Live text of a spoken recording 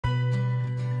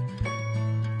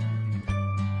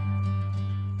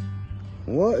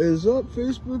What is up,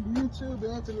 Facebook, YouTube?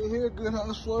 Anthony here, Good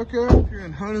House Floor Care here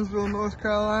in Huntersville, North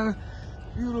Carolina.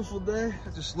 Beautiful day. I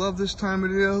just love this time of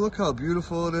the year. Look how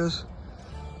beautiful it is.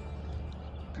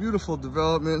 Beautiful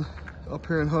development up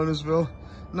here in Huntersville.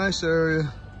 Nice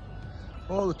area.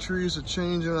 All the trees are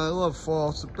changing. I love fall.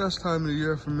 It's the best time of the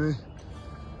year for me.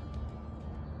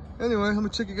 Anyway, let me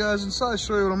take you guys inside,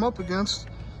 show you what I'm up against.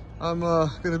 I'm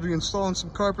gonna be installing some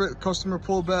carpet. Customer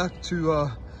pulled back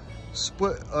to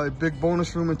split a big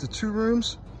bonus room into 2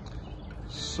 rooms.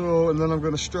 So, and then I'm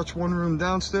gonna stretch 1 room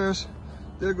downstairs.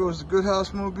 There goes the Good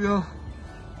House mobile.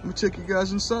 Let me take you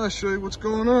guys inside, show you what's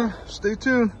going on. Stay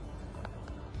tuned.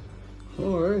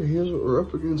 All right, here's what we're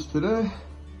up against today.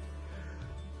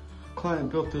 Client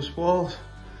built this wall.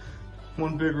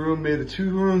 1 big room made of 2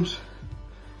 rooms.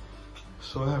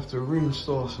 So I have to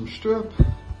reinstall some strip,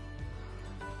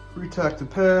 retack the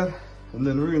pad, and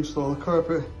then reinstall the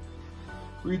carpet.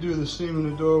 Redo the seam in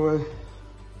the doorway.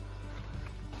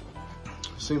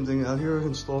 Same thing out here,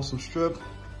 install some strip.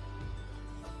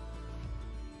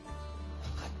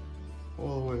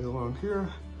 All the way along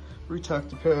here. Retack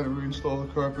the pad and reinstall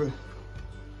the carpet.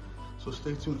 So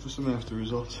stay tuned for some after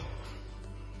results.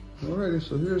 Alrighty,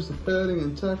 so here's the padding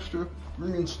and tack strip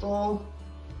reinstalled.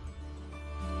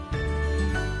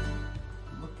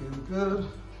 Looking good.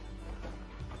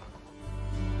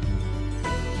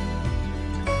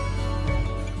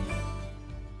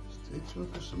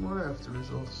 For some more after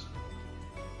results.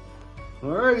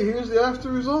 Alrighty, here's the after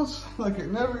results, like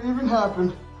it never even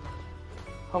happened.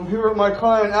 I'm here with my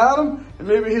client Adam, and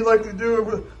maybe he'd like to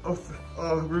do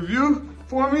a review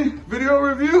for me, video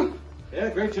review. Yeah,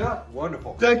 great job,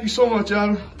 wonderful. Thank you so much,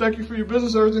 Adam. Thank you for your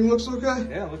business. Everything looks okay?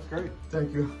 Yeah, looks great.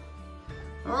 Thank you.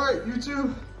 All right,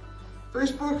 YouTube,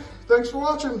 Facebook, thanks for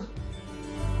watching.